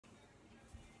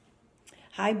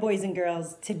Hi, boys and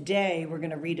girls. Today we're going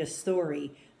to read a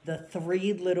story, The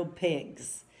Three Little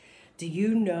Pigs. Do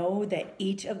you know that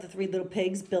each of the three little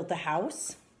pigs built a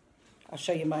house? I'll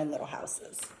show you my little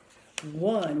houses.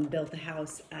 One built a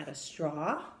house out of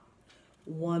straw,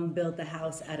 one built a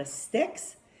house out of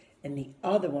sticks, and the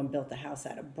other one built a house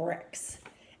out of bricks.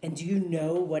 And do you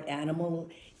know what animal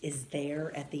is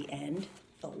there at the end?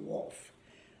 The wolf.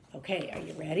 Okay, are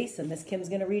you ready? So Miss Kim's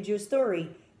going to read you a story,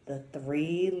 The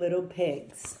Three Little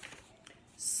Pigs.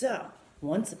 So,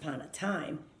 once upon a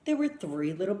time, there were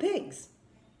three little pigs.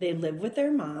 They lived with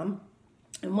their mom,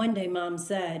 and one day Mom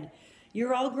said,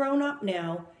 "You're all grown up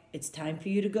now. It's time for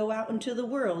you to go out into the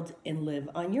world and live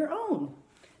on your own."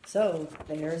 So,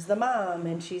 there's the mom,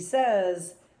 and she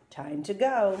says, "Time to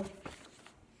go."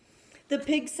 The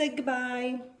pigs said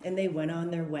goodbye, and they went on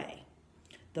their way.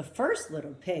 The first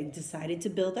little pig decided to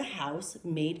build a house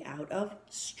made out of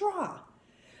straw.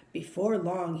 Before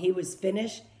long, he was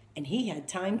finished, and he had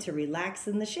time to relax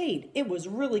in the shade. It was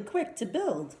really quick to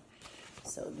build.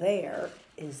 So there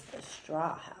is the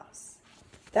straw house.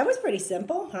 That was pretty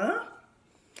simple, huh?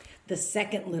 The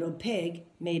second little pig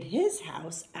made his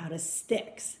house out of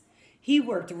sticks. He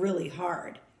worked really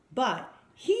hard, but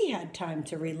he had time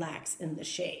to relax in the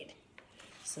shade.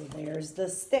 So there's the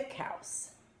stick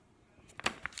house.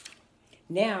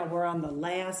 Now we're on the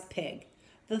last pig.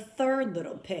 The third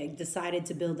little pig decided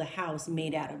to build a house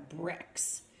made out of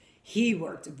bricks. He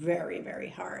worked very, very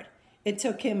hard. It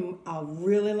took him a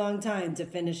really long time to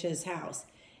finish his house,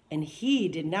 and he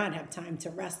did not have time to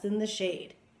rest in the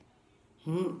shade.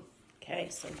 Okay,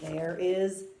 so there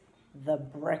is the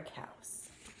brick house.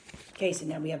 Okay, so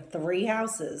now we have three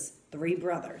houses, three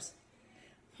brothers.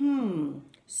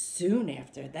 Soon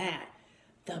after that,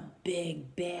 the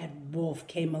big bad wolf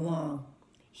came along.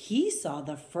 He saw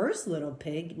the first little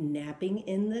pig napping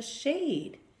in the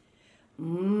shade.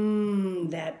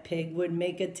 That pig would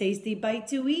make a tasty bite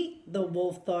to eat, the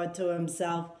wolf thought to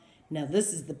himself. Now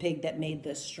this is the pig that made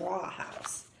the straw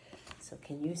house. So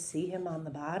can you see him on the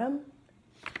bottom?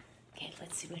 Okay,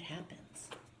 let's see what happens.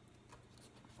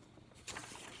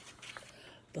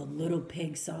 The little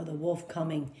pig saw the wolf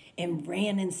coming and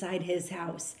ran inside his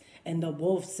house. And the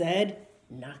wolf said,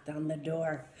 knocked on the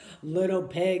door, little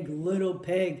pig,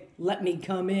 let me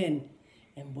come in."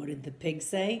 And what did the pig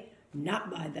say? "Not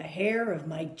by the hair of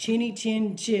my chinny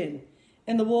chin chin."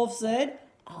 And the wolf said,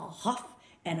 "I'll huff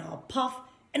and I'll puff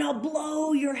and I'll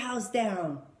blow your house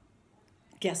down."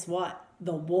 Guess what?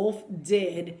 The wolf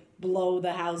did blow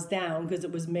the house down because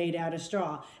it was made out of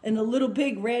straw. And the little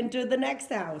pig ran to the next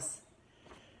house.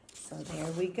 So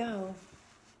there we go.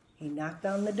 He knocked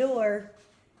on the door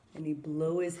and he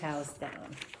blew his house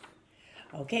down.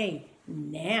 Okay,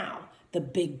 now the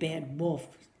big bad wolf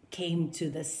came to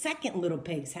the second little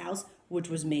pig's house, which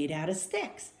was made out of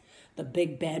sticks. The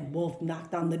big bad wolf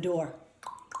knocked on the door.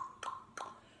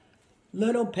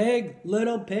 Little pig,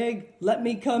 let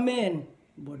me come in."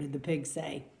 What did the pig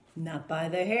say? "Not by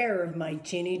the hair of my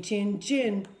chinny chin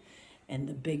chin." And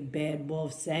the big bad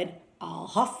wolf said, "I'll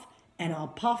huff and I'll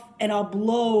puff and I'll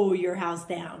blow your house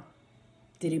down."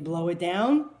 Did he blow it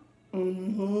down?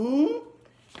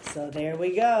 So there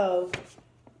we go.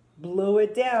 Blew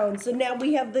it down. So now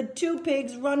we have the two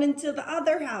pigs running to the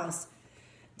other house.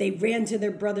 They ran to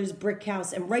their brother's brick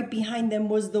house, and right behind them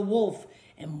was the wolf.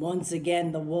 And once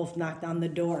again, the wolf knocked on the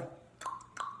door.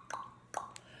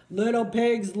 Little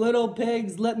pigs,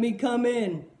 let me come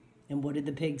in." And what did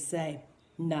the pig say?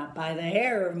 "Not by the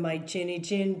hair of my chinny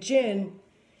chin chin."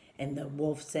 And the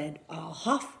wolf said, "I'll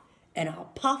huff and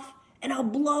I'll puff and I'll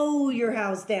blow your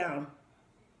house down."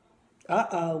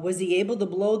 Was he able to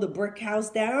blow the brick house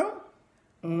down?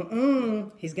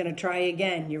 He's going to try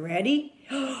again. You ready?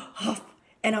 Huff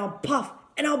and I'll puff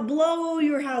and I'll blow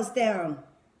your house down.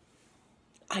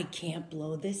 "I can't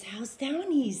blow this house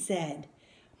down," he said.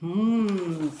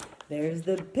 There's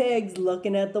the pigs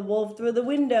looking at the wolf through the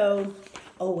window.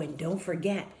 Oh, and don't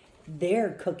forget,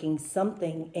 they're cooking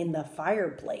something in the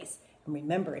fireplace. And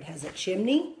remember, it has a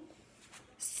chimney.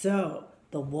 So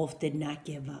the wolf did not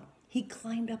give up. He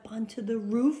climbed up onto the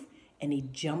roof and he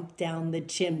jumped down the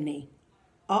chimney.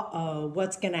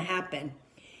 What's going to happen?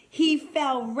 He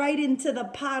fell right into the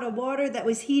pot of water that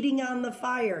was heating on the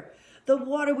fire. The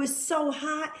water was so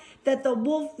hot that the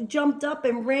wolf jumped up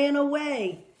and ran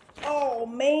away. Oh,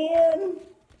 man.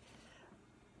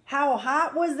 How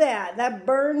hot was that? That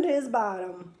burned his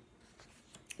bottom.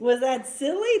 Was that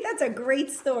silly? That's a great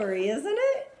story, isn't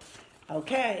it?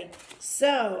 Okay,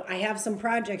 so I have some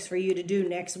projects for you to do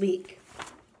next week.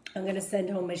 I'm going to send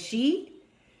home a sheet,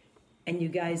 and you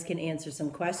guys can answer some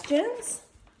questions.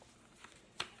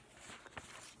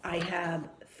 I have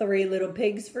three little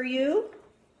pigs for you.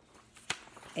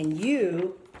 And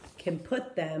you can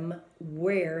put them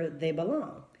where they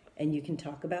belong. And you can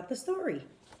talk about the story.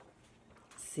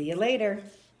 See you later.